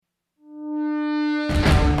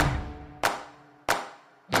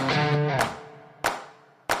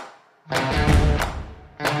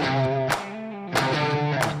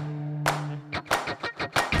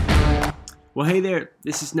Well, hey there,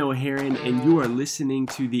 this is Noah Heron, and you are listening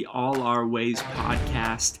to the All Our Ways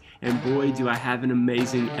podcast. And boy, do I have an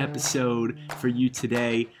amazing episode for you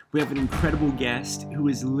today. We have an incredible guest who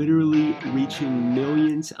is literally reaching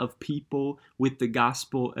millions of people with the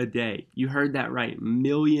gospel a day. You heard that right,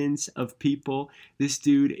 millions of people. This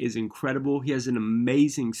dude is incredible. He has an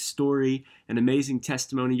amazing story, an amazing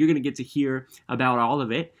testimony. You're going to get to hear about all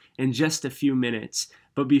of it in just a few minutes.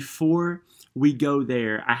 But before we go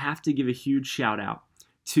there, I have to give a huge shout out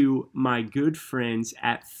to my good friends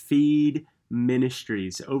at Feed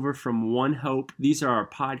Ministries over from One Hope. These are our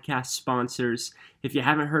podcast sponsors. If you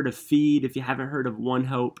haven't heard of Feed, if you haven't heard of One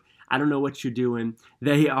Hope, I don't know what you're doing.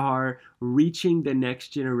 They are reaching the next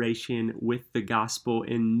generation with the gospel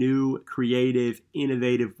in new, creative,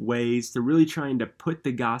 innovative ways. They're really trying to put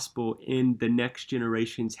the gospel in the next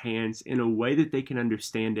generation's hands in a way that they can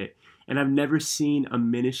understand it. And I've never seen a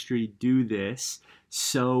ministry do this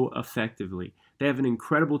so effectively. They have an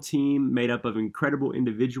incredible team made up of incredible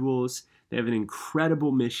individuals. They have an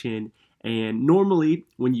incredible mission. And normally,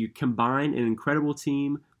 when you combine an incredible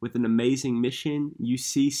team with an amazing mission, you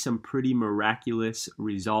see some pretty miraculous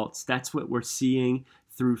results. That's what we're seeing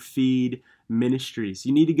through Feed Ministries.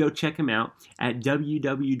 You need to go check them out at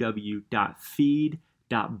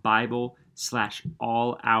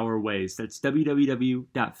www.feed.bible/all-our-ways. That's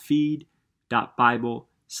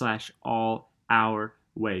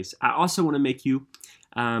www.feed.bible/all-our-ways. I also want to make you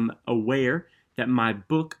aware that my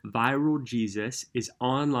book, Viral Jesus, is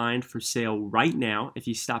online for sale right now. If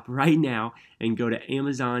you stop right now and go to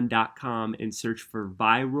Amazon.com and search for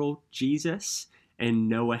Viral Jesus and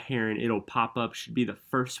Noah Heron, it'll pop up, should be the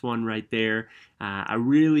first one right there. I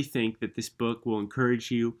really think that this book will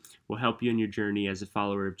encourage you, will help you in your journey as a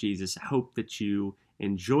follower of Jesus. I hope that you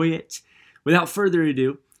enjoy it. Without further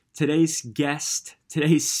ado, today's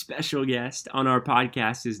special guest on our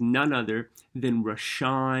podcast is none other than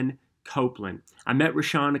Rashawn Copeland. I met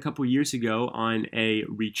Rashawn a couple years ago on a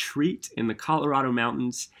retreat in the Colorado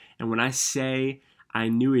mountains, and when I say I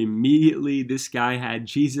knew immediately this guy had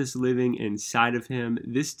Jesus living inside of him.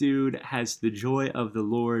 This dude has the joy of the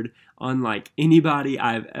Lord unlike anybody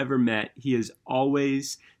I've ever met. He is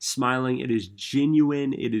always smiling. It is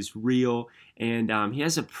genuine. It is real. And he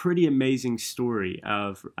has a pretty amazing story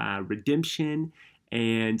of redemption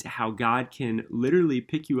and how God can literally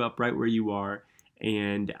pick you up right where you are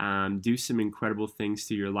and do some incredible things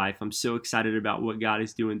to your life. I'm so excited about what God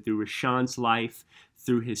is doing through Rashawn's life,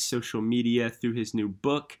 through his social media, through his new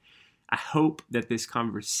book. I hope that this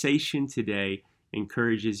conversation today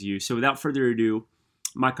encourages you. So without further ado,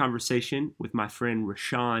 my conversation with my friend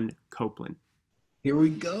Rashawn Copeland. Here we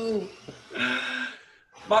go.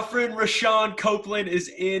 My friend Rashawn Copeland is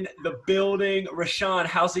in the building. Rashawn,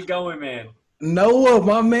 how's it going, man? Noah,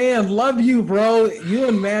 my man, love you, bro. You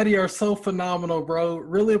and Maddie are so phenomenal, bro.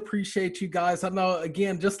 Really appreciate you guys. I know,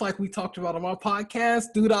 again, just like we talked about on my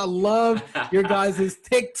podcast, dude, I love your guys'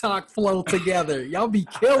 TikTok flow together. Y'all be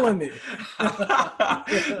killing it.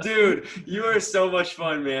 Dude, you are so much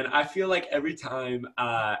fun, man. I feel like every time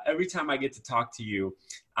I get to talk to you,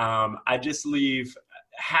 I just leave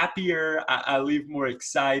happier. I leave more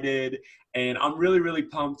excited. And I'm really, really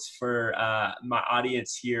pumped for my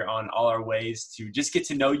audience here on All Our Ways to just get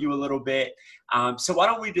to know you a little bit. So why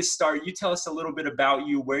don't we just start? You tell us a little bit about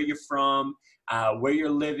you, where you're from, where you're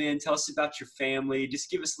living. Tell us about your family. Just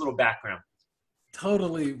give us a little background.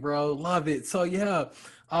 Totally, bro. Love it. So, yeah,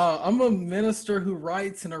 I'm a minister who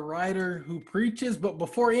writes and a writer who preaches. But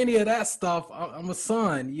before any of that stuff, I'm a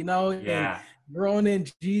son, Yeah. and growing in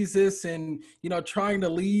Jesus and, trying to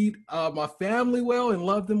lead my family well and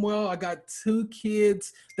love them well. I got 2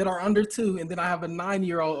 kids that are under 2, and then I have a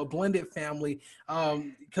 9-year-old, a blended family.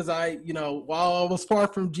 Because while I was far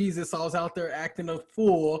from Jesus, I was out there acting a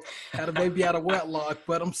fool, had a baby out of wedlock.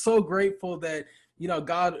 But I'm so grateful that,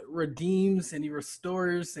 God redeems and he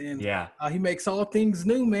restores and he makes all things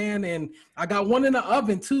new, man. And I got one in the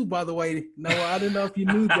oven too, by the way. Noah, I don't know if you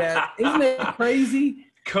knew that. Isn't it crazy?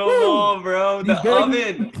 Come on, bro. The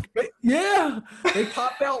oven. Yeah. They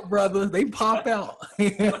pop out, brother. They pop out.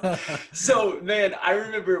 So, man, I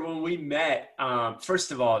remember when we met,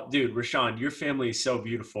 first of all, dude, Rashawn, your family is so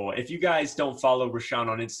beautiful. If you guys don't follow Rashawn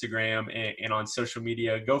on Instagram and on social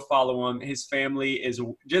media, go follow him. His family is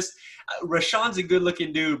just Rashawn's a good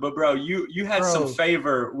looking dude, but bro, you had some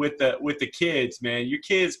favor with the kids, man. Your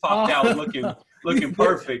kids popped out looking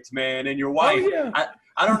perfect, man. And your wife,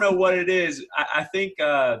 I don't know what it is. I think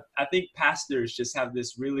pastors just have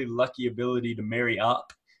this really lucky ability to marry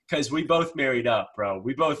up because we both married up, bro.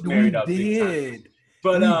 We both married up. We did.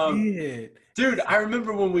 But We did. dude, I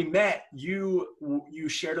remember when we met, you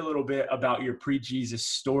shared a little bit about your pre-Jesus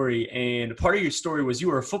story, and part of your story was you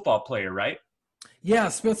were a football player, right? Yeah, I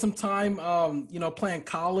spent some time, playing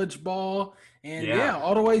college ball, and Yeah. yeah,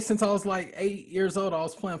 all the way since I was like 8 years old, I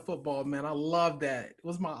was playing football. Man, I love that. It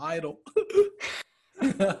was my idol.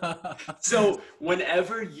 So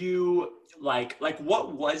whenever you like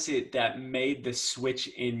what was it that made the switch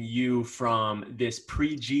in you from this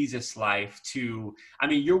pre-Jesus life to, I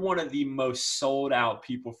mean, you're one of the most sold out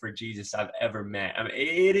people for Jesus I've ever met. I mean,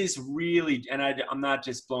 it is really, and I'm not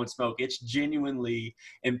just blowing smoke, it's genuinely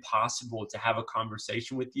impossible to have a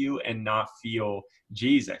conversation with you and not feel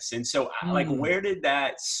Jesus. And so like, Mm. where did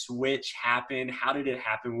that switch happen? How did it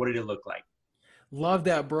happen? What did it look like? Love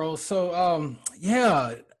that, bro. So,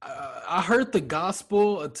 yeah, I heard the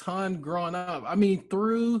gospel a ton growing up. I mean,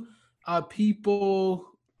 through people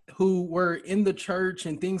who were in the church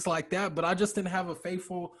and things like that, but I just didn't have a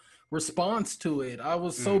faithful response to it. I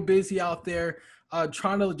was so Mm, busy out there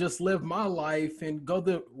trying to just live my life and go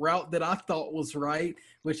the route that I thought was right,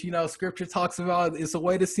 which, scripture talks about it's a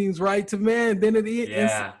way that seems right to man, then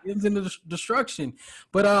yeah. ends in destruction.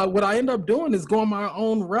 But what I end up doing is going my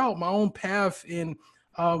own route, my own path. And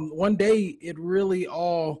one day it really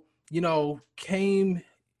all, came,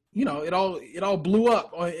 it all blew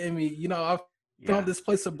up in me. I found Yeah. this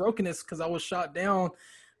place of brokenness because I was shot down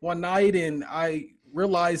one night and I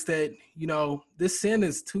realized that, this sin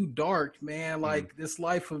is too dark, man. Mm, Like this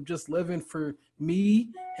life of just living for me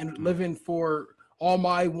and mm. living for all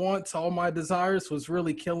my wants, all my desires was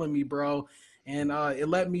really killing me, bro. And it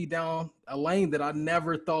led me down a lane that I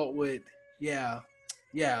never thought would, yeah,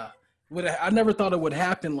 yeah. I never thought it would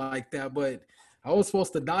happen like that, but I was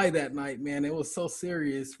supposed to die that night, man. It was so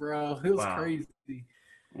serious, bro. It was Wow. crazy.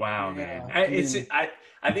 Wow, man. Yeah. And then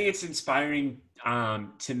I think it's inspiring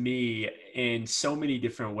to me in so many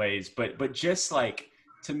different ways, but just like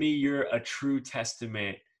to me, you're a true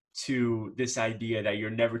testament to this idea that you're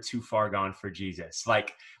never too far gone for Jesus.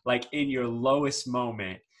 Like in your lowest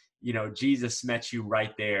moment, Jesus met you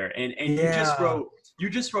right there. And yeah. you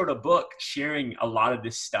just wrote a book sharing a lot of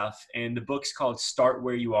this stuff, and the book's called Start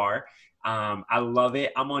Where You Are. I love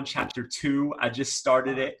it. I'm on chapter 2. I just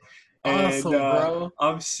started Uh, it. And Awesome, bro.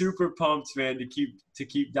 I'm super pumped, man, to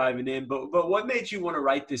keep diving in. But what made you want to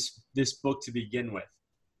write this book to begin with?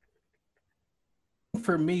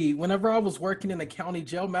 For me, whenever I was working in the county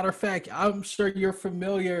jail, matter of fact, I'm sure you're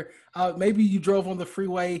familiar. Maybe you drove on the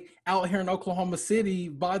freeway out here in Oklahoma City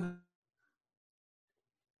by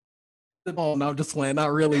oh no, I'm just playing,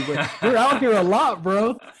 not really, but we're out here a lot,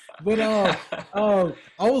 bro. But I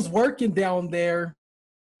was working down there.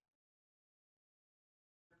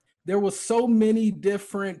 There was so many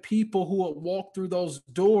different people who would walk through those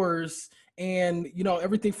doors, and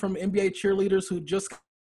everything from NBA cheerleaders who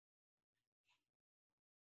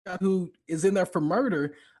is in there for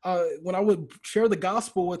murder. When I would share the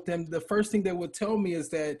gospel with them, the first thing they would tell me is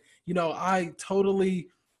that I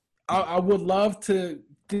would love to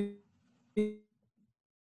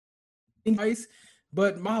Christ,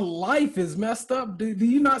 but my life is messed up. Do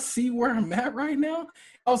you not see where I'm at right now?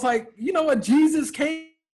 I was like, you know what? Jesus came,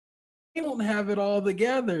 he don't have it all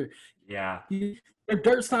together. Yeah. The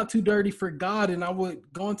dirt's not too dirty for God. And I would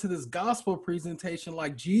go into this gospel presentation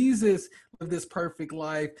like Jesus lived this perfect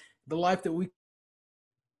life, the life that we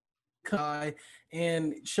die,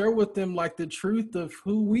 and share with them like the truth of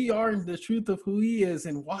who we are and the truth of who he is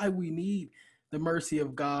and why we need the mercy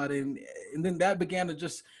of God. And then that began to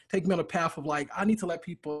just take me on a path of like, I need to let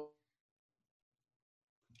people,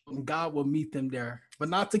 and God will meet them there, but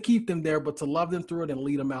not to keep them there, but to love them through it and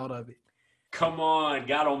lead them out of Come on,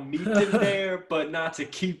 gotta meet them it. there, but not to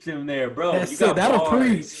keep them there, bro. You That's it. got That'll bars.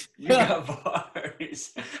 preach. You got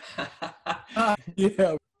bars.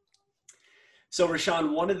 Yeah. So,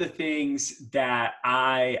 Rashawn, one of the things that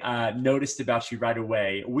I noticed about you right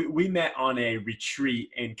away, we met on a retreat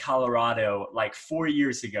in Colorado like 4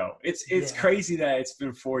 years ago. It's Yeah. crazy that it's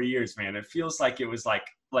been 4 years, man. It feels like it was like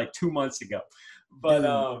 2 months ago. But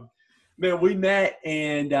Dude. man, we met,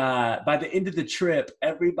 and by the end of the trip,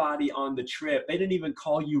 everybody on the trip, they didn't even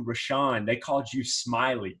call you Rashawn. They called you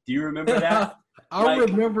Smiley. Do you remember that? I Like,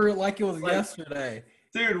 remember it like it was like yesterday.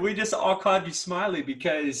 dude, we just all called you Smiley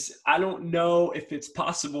because I don't know if it's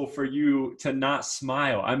possible for you to not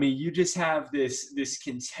smile. I mean, you just have this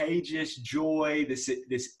contagious joy, this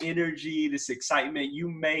energy, this excitement. You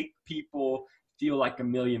make people feel like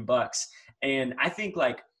 $1,000,000. And I think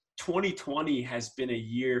like 2020 has been a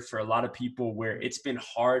year for a lot of people where it's been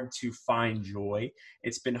hard to find joy.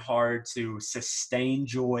 It's been hard to sustain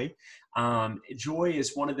joy. Joy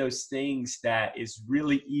is one of those things that is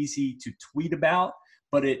really easy to tweet about,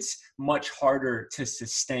 but it's much harder to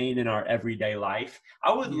sustain in our everyday life.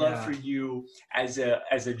 I would love for you as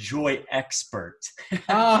a joy expert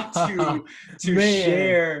to Man.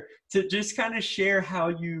 share, to just kind of share how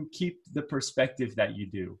you keep the perspective that you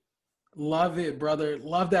do. Love it, brother.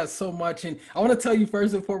 Love that so much. And I want to tell you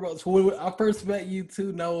first and foremost, when I first met you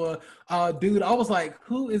too, Noah, dude, I was like,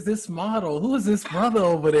 who is this model? Who is this brother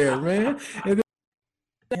over there, man? And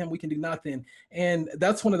then him, we can do nothing. And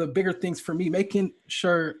that's one of the bigger things for me, making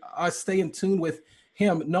sure I stay in tune with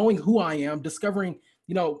him, knowing who I am, discovering,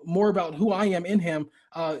 more about who I am in him,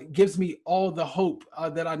 gives me all the hope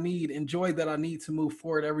that I need and joy that I need to move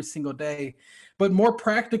forward every single day. But more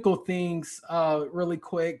practical things, really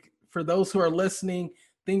quick, for those who are listening,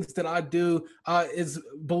 things that I do is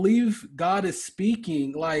believe God is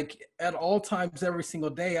speaking like at all times, every single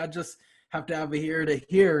day. I just have to have a ear to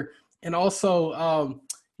hear. And also,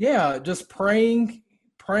 just praying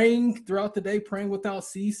throughout the day, praying without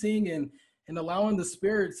ceasing, and allowing the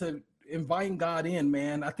Spirit to inviting God in,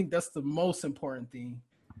 man. I think that's the most important thing.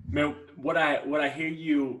 Man, what I hear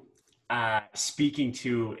you speaking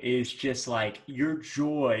to is just like your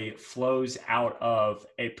joy flows out of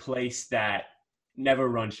a place that never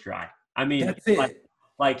runs dry. I mean, That's it.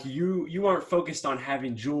 like you aren't focused on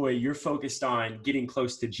having joy. You're focused on getting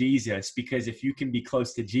close to Jesus, because if you can be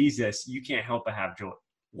close to Jesus, you can't help but have joy.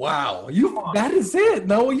 Wow, that is it.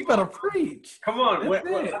 No, you better preach. Come on. That's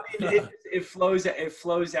I mean, it. it flows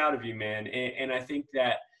out of you, man. And I think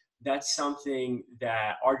that that's something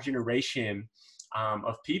that our generation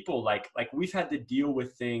of people, like we've had to deal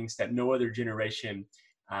with things that no other generation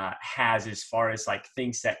has, as far as like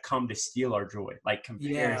things that come to steal our joy, like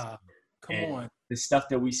comparison Yeah, come and on. the stuff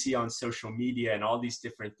that we see on social media and all these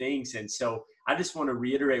different things. And so I just want to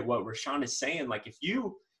reiterate what Rashawn is saying. Like if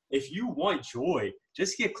you want joy,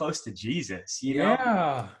 just get close to Jesus.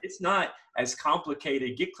 Yeah, It's not as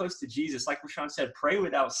complicated. Get close to Jesus. Like Rashawn said, pray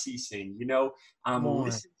without ceasing, come on.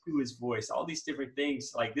 listen to his voice, all these different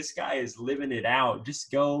things. Like this guy is living it out. Just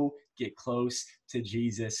go get close to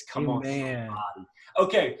Jesus. Come on, Amen. somebody.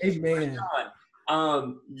 Okay, Amen.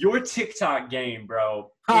 Rashawn, your TikTok game, bro.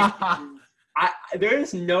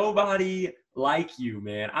 There's nobody like you,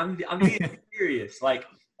 man. I'm being serious. Like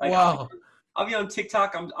Wow. I'll be on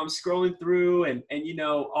TikTok. I'm scrolling through, and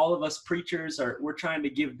all of us preachers we're trying to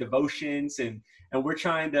give devotions, and we're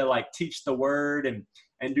trying to like teach the word and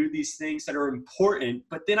do these things that are important.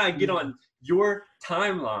 But then I get on your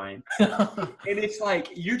timeline, and it's like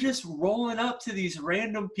you're just rolling up to these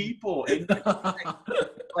random people and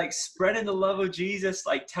like spreading the love of Jesus,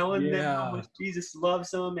 like telling them how much Jesus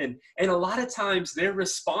loves them, and a lot of times their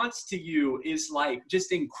response to you is like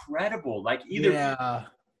just incredible. Like either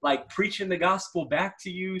like preaching the gospel back to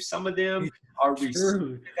you. Some of them are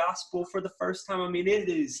receiving the gospel for the first time. I mean, it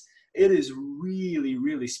is really,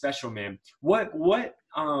 really special, man. What led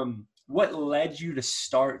you to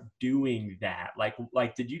start doing that? Like,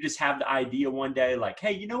 did you just have the idea one day, like,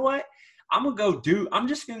 hey, you know what? I'm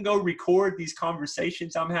just going to go record these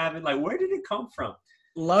conversations I'm having. Like, where did it come from?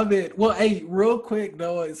 Love it. Well, hey, real quick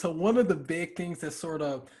though. So one of the big things that sort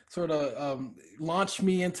of launched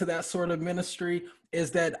me into that sort of ministry is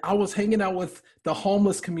that I was hanging out with the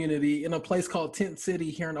homeless community in a place called Tent City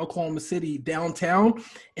here in Oklahoma City downtown,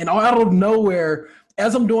 and out of nowhere,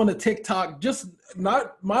 as I'm doing a TikTok, just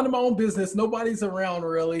not minding my own business, nobody's around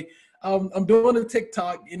really. I'm doing a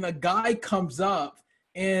TikTok, and a guy comes up,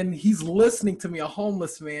 and he's listening to me, a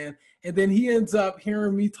homeless man. And then he ends up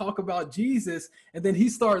hearing me talk about Jesus. And then he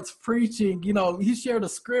starts preaching, he shared a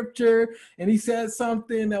scripture and he said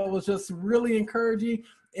something that was just really encouraging.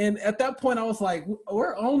 And at that point I was like,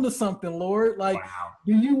 we're on to something, Lord. Like, wow.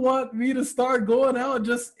 Do you want me to start going out and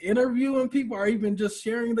just interviewing people or even just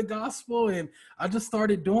sharing the gospel? And I just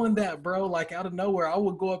started doing that, bro. Like out of nowhere, I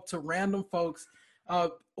would go up to random folks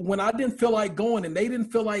when I didn't feel like going and they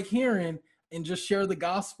didn't feel like hearing, and just share the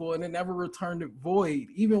gospel, and it never returned it void,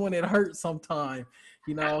 even when it hurt sometimes,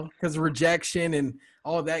 because rejection and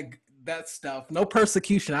all that stuff. No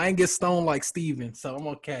persecution. I ain't get stoned like Stephen, so I'm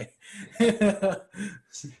okay.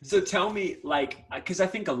 So tell me, like, because I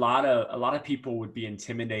think a lot of people would be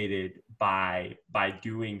intimidated by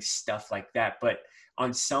doing stuff like that, but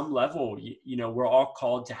on some level, we're all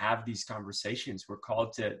called to have these conversations. We're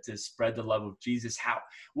called to spread the love of Jesus.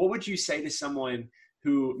 What would you say to someone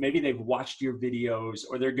who maybe they've watched your videos,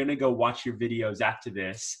 or they're going to go watch your videos after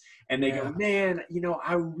this, and they go, man,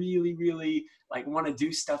 I really, really like want to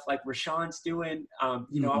do stuff like Rashawn's doing. I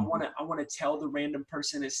want to tell the random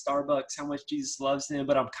person at Starbucks how much Jesus loves them,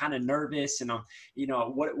 but I'm kind of nervous, and I'm,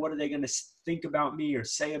 what are they going to think about me or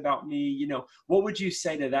say about me? What would you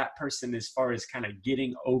say to that person as far as kind of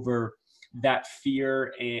getting over that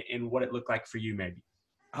fear and what it looked like for you, maybe.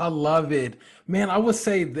 I love it. Man, I would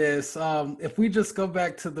say this. If we just go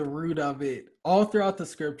back to the root of it, all throughout the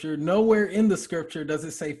scripture, nowhere in the scripture does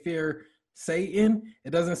it say fear Satan.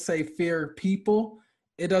 It doesn't say fear people.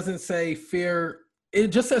 It doesn't say fear. It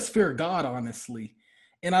just says fear God, honestly.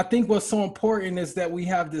 And I think what's so important is that we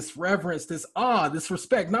have this reverence, this awe, this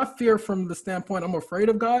respect, not fear from the standpoint I'm afraid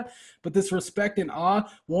of God, but this respect and awe.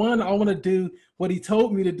 One, I want to do what he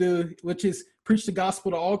told me to do, which is preach the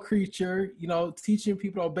gospel to all creature, teaching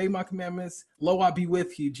people to obey my commandments. Lo, I be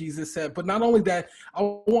with you, Jesus said. But not only that, I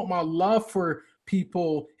want my love for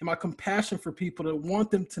people and my compassion for people to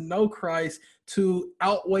want them to know Christ to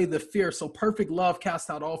outweigh the fear. So perfect love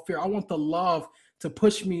casts out all fear. I want the love to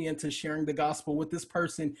push me into sharing the gospel with this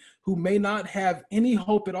person who may not have any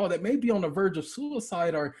hope at all, that may be on the verge of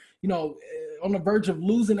suicide or, on the verge of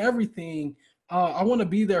losing everything. I want to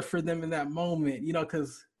be there for them in that moment,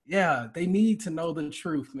 because they need to know the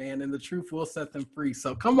truth, man, and the truth will set them free.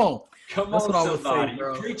 So come on. That's what somebody. I would say,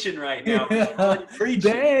 bro. You're preaching right now.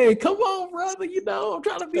 Preaching. Dang, come on, brother. I'm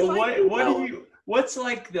trying to be what's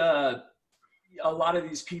like a lot of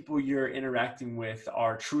these people you're interacting with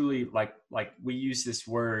are truly like we use this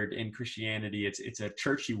word in Christianity. It's a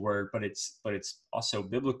churchy word, but it's also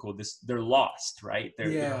biblical. They're lost, right?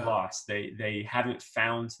 They're lost. They haven't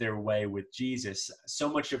found their way with Jesus. So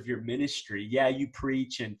much of your ministry, you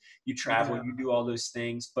preach and you travel, you do all those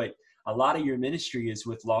things, but a lot of your ministry is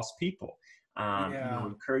with lost people,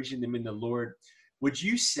 encouraging them in the Lord. Would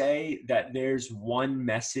you say that there's one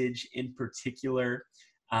message in particular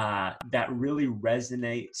that really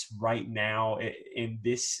resonates right now in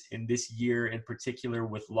this year in particular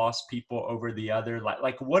with lost people over the other?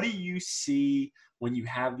 Like what do you see when you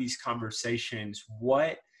have these conversations?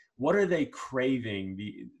 What are they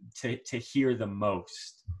craving to hear the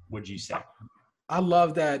most, would you say? I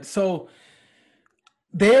love that. So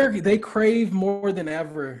they crave more than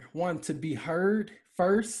ever, one, to be heard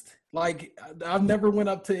first. Like I've never went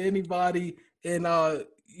up to anybody and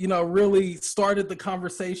really started the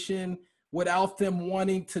conversation without them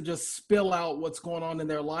wanting to just spill out what's going on in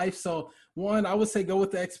their life. So one, I would say go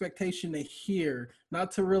with the expectation to hear,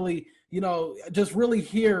 not to really, just really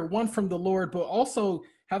hear, one, from the Lord, but also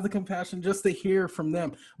have the compassion just to hear from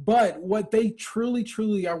them. But what they truly,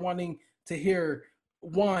 truly are wanting to hear,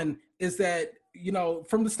 one, is that,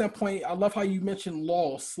 from the standpoint, I love how you mentioned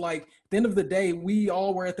loss. Like at the end of the day, we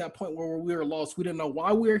all were at that point where we were lost. We didn't know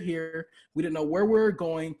why we were here. We didn't know where we were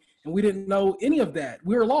going, and we didn't know any of that.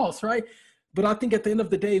 We were lost, right? But I think at the end of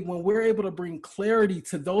the day, when we're able to bring clarity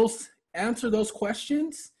to answer those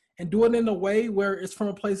questions and do it in a way where it's from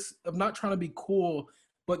a place of not trying to be cool,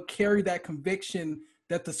 but carry that conviction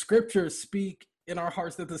that the scriptures speak in our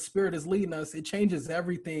hearts, that the Spirit is leading us, it changes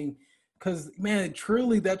everything. Because, man,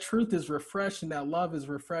 truly that truth is refreshing. That love is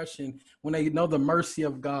refreshing when they know the mercy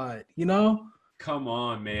of God, Come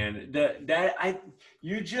on, man.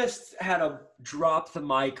 You just had a drop the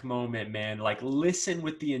mic moment, man. Like listen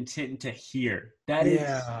with the intent to hear. That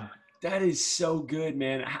is so good,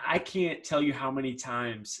 man. I can't tell you how many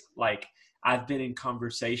times like I've been in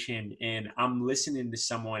conversation and I'm listening to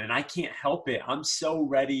someone and I can't help it. I'm so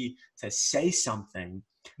ready to say something.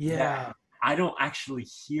 Yeah. I don't actually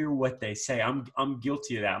hear what they say. I'm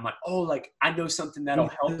guilty of that. I'm like, I know something that'll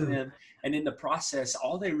help them. And in the process,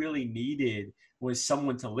 all they really needed was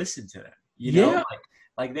someone to listen to them.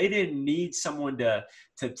 Like they didn't need someone to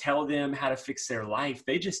tell them how to fix their life.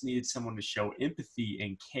 They just needed someone to show empathy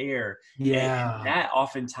and care. Yeah. And that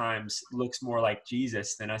oftentimes looks more like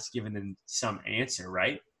Jesus than us giving them some answer,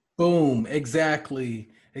 right? Boom.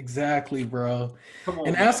 Exactly, bro.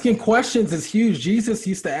 And asking questions is huge. Jesus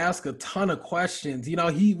used to ask a ton of questions.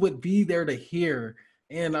 He would be there to hear.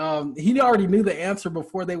 And he already knew the answer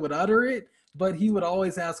before they would utter it, but he would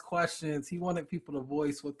always ask questions. He wanted people to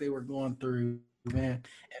voice what they were going through, man.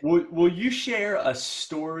 Will you share a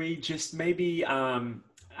story, just maybe,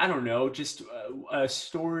 I don't know, just a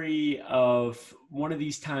story of one of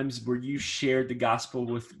these times where you shared the gospel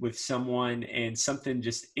with someone and something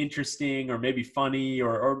just interesting or maybe funny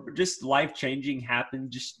or just life-changing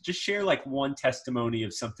happened? Just share like one testimony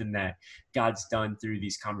of something that God's done through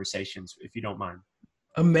these conversations, if you don't mind.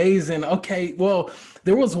 Amazing. Okay. Well,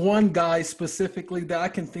 there was one guy specifically that I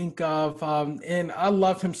can think of, and I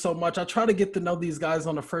love him so much. I try to get to know these guys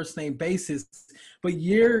on a first name basis, but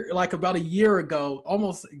about a year ago,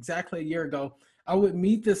 almost exactly a year ago, I would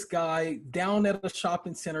meet this guy down at a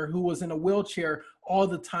shopping center who was in a wheelchair all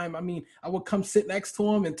the time. I mean, I would come sit next to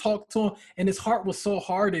him and talk to him, and his heart was so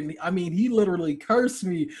hard. And I mean, he literally cursed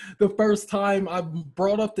me the first time I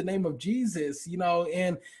brought up the name of Jesus, you know,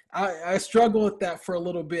 and I struggled with that for a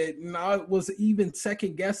little bit. And I was even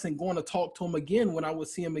second guessing going to talk to him again when I would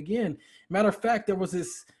see him again. Matter of fact, there was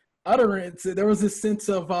this utterance, there was this sense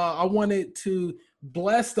of I wanted to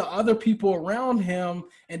bless the other people around him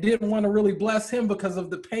and didn't want to really bless him because of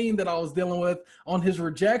the pain that I was dealing with on his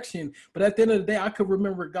rejection. But at the end of the day, I could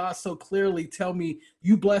remember God so clearly tell me,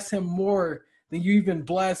 you bless him more than you even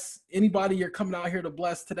bless anybody you're coming out here to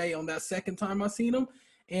bless today. On that second time I seen him,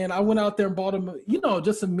 and I went out there and bought him, you know,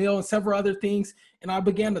 just a meal and several other things. And I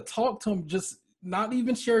began to talk to him, just not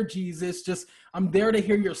even share Jesus, just I'm there to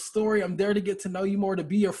hear your story. I'm there to get to know you more, to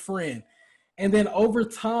be your friend. And then over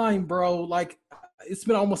time, bro, like it's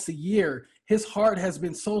been almost a year, his heart has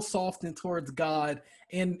been so softened towards God.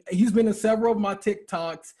 And he's been in several of my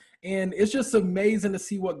TikToks. And it's just amazing to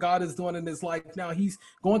see what God is doing in his life. Now he's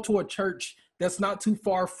going to a church that's not too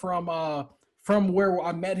far from where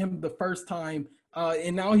I met him the first time.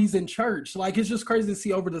 And now he's in church. Like, it's just crazy to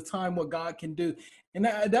see over the time what God can do. And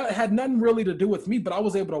that had nothing really to do with me, but I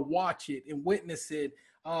was able to watch it and witness it.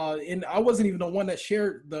 And I wasn't even the one that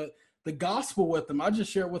shared the gospel with him. I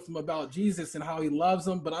just shared with him about Jesus and how he loves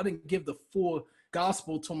him, but I didn't give the full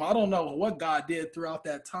gospel to him. I don't know what God did throughout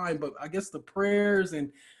that time, but I guess the prayers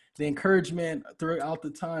and the encouragement throughout the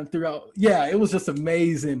time, yeah, it was just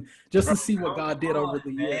amazing just to see what God did over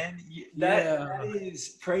the year. That is,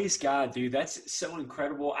 praise God, dude. That's so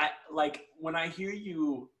incredible. I like when I hear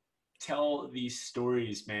you tell these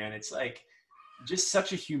stories, man, it's like just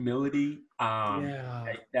such a humility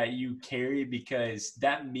that you carry, because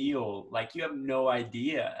that meal, like, you have no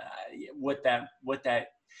idea what that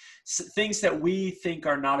things that we think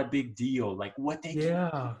are not a big deal, like what they can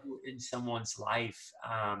do in someone's life.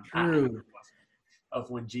 Of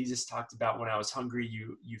when Jesus talked about, when I was hungry,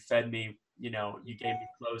 you fed me, you know, you gave me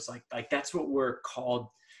clothes, like that's what we're called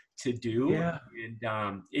to do.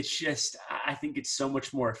 And it's just, I think it's so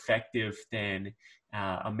much more effective than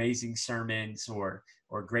amazing sermons or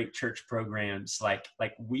great church programs. Like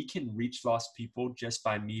we can reach lost people just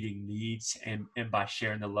by meeting needs and by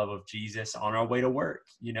sharing the love of Jesus on our way to work,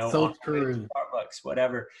 you know, so on our way to Starbucks,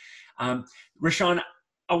 whatever. Rashawn,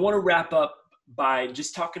 I want to wrap up by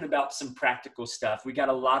just talking about some practical stuff. We got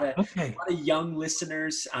a lot of young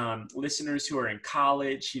listeners who are in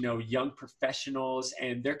college, you know, young professionals,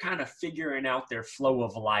 and they're kind of figuring out their flow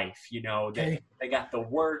of life. You know, they got the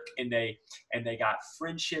work and they got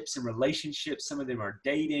friendships and relationships. Some of them are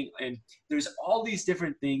dating, and there's all these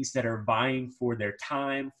different things that are vying for their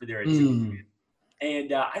time, for their attention.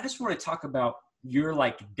 And I just want to talk about your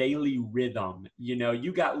like daily rhythm. You know,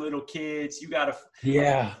 you got little kids, you got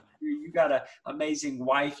an amazing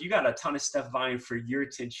wife, you got a ton of stuff vying for your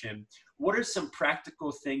attention. What are some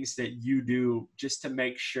practical things that you do just to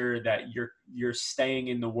make sure that you're staying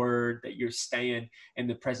in the Word, that you're staying in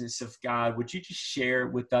the presence of God? Would you just share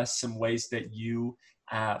with us some ways that you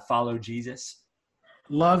follow Jesus?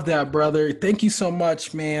 Love that, brother. Thank you so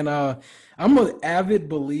much, man. I'm an avid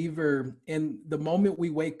believer in the moment we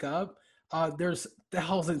wake up. There's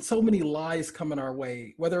so many lies coming our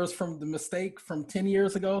way, whether it's from the mistake from 10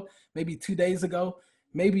 years ago, maybe 2 days ago,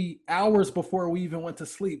 maybe hours before we even went to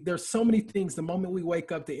sleep. There's so many things. The moment we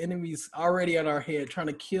wake up, the enemy's already at our head trying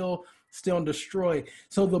to kill, steal, and destroy.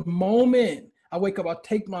 So the moment I wake up, I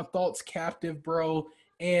take my thoughts captive, bro.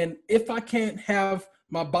 And if I can't have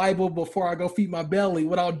my Bible before I go feed my belly,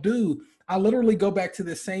 what I'll do, I literally go back to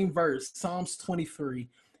the same verse, Psalms 23.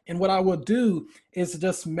 And what I will do is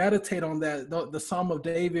just meditate on that, the Psalm of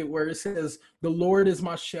David, where it says, the Lord is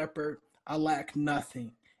my shepherd, I lack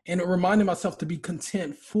nothing. And it reminded myself to be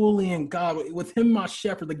content fully in God. With him, my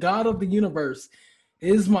shepherd, the God of the universe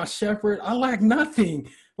is my shepherd. I lack nothing.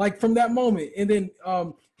 Like from that moment. And then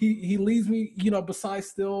he leads me, you know, beside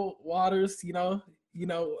still waters, I'm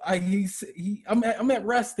at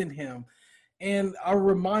rest in him. And I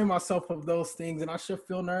remind myself of those things, and I should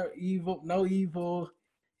feel no evil.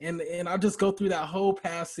 And I just go through that whole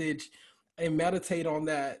passage and meditate on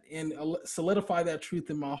that and solidify that truth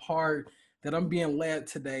in my heart that I'm being led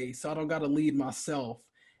today, so I don't got to lead myself.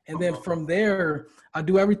 And then from there, I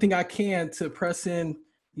do everything I can to press in,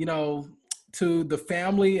 you know, to the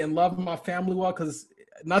family and love my family well, because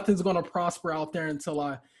nothing's going to prosper out there until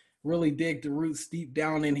I really dig the roots deep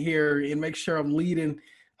down in here and make sure I'm leading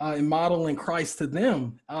and modeling Christ to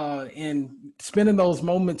them and spending those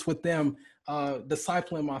moments with them,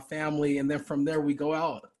 discipling my family. And then from there we go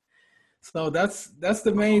out. So that's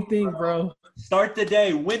the main thing, bro. Start the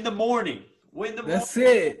day, win the morning. Win the That's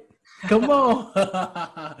morning. it. Come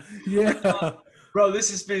on. Yeah. Bro,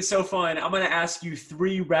 this has been so fun. I'm going to ask you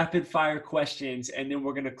 3 rapid fire questions and then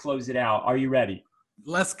we're going to close it out. Are you ready?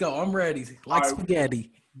 Let's go. I'm ready. Like All right.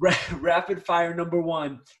 spaghetti. Rapid fire number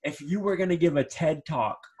 1. If you were going to give a TED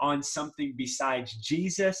talk on something besides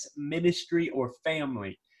Jesus, ministry, or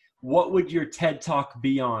family, what would your TED talk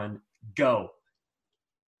be on? Go.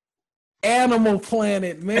 Animal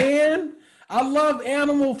Planet, man. I love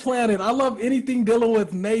Animal Planet. I love anything dealing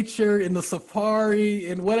with nature and the safari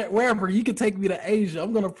and wherever. You can take me to Asia.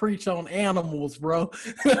 I'm gonna preach on animals, bro.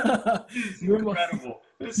 This is incredible.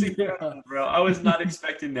 This is incredible, bro. I was not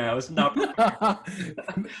expecting that. I was not.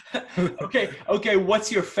 Okay.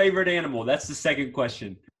 What's your favorite animal? That's the second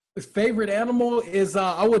question. His favorite animal is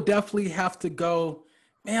I would definitely have to go.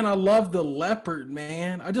 Man, I love the leopard,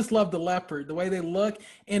 man. I just love the leopard, the way they look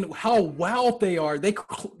and how wild they are. They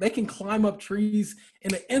can climb up trees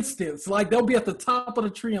in an instant. Like they'll be at the top of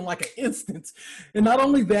the tree in like an instant. And not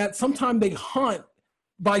only that, sometimes they hunt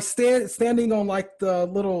by standing on like the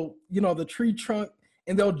little, the tree trunk,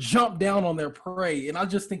 and they'll jump down on their prey. And I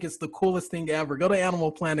just think it's the coolest thing ever. Go to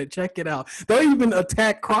Animal Planet, check it out. They'll even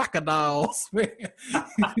attack crocodiles, man.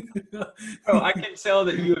 Bro, I can tell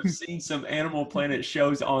that you have seen some Animal Planet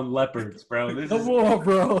shows on leopards, bro. Come on,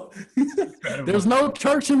 bro. There's no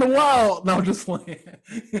church in the wild. No, just playing.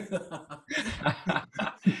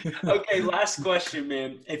 Okay, last question,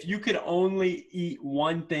 man. If you could only eat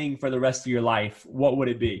one thing for the rest of your life, what would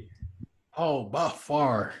it be? Oh, by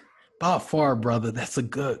far, brother. That's a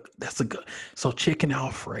good. So chicken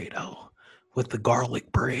Alfredo with the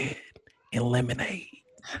garlic bread and lemonade.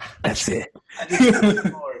 That's it.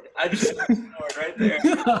 I just snored right there.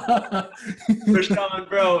 Rashawn,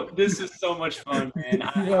 bro, this is so much fun, man.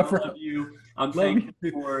 I love you. I'm thankful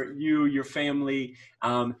for you, your family.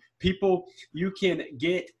 People, you can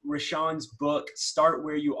get Rashawn's book, Start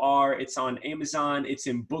Where You Are. It's on Amazon. It's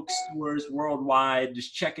in bookstores worldwide.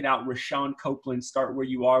 Just check it out, Rashawn Copeland, Start Where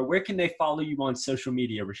You Are. Where can they follow you on social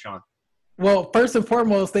media, Rashawn? Well, first and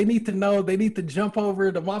foremost, they need to jump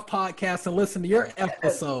over to my podcast and listen to your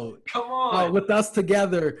episode. Come on. With us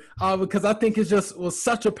together, because I think it was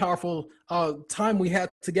such a powerful time we had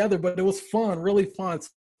together, but it was fun, really fun.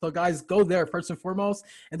 So guys, go there first and foremost,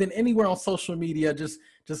 and then anywhere on social media, just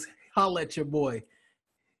holla at your boy.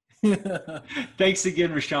 Thanks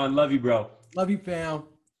again, Rashawn. Love you, bro. Love you, fam.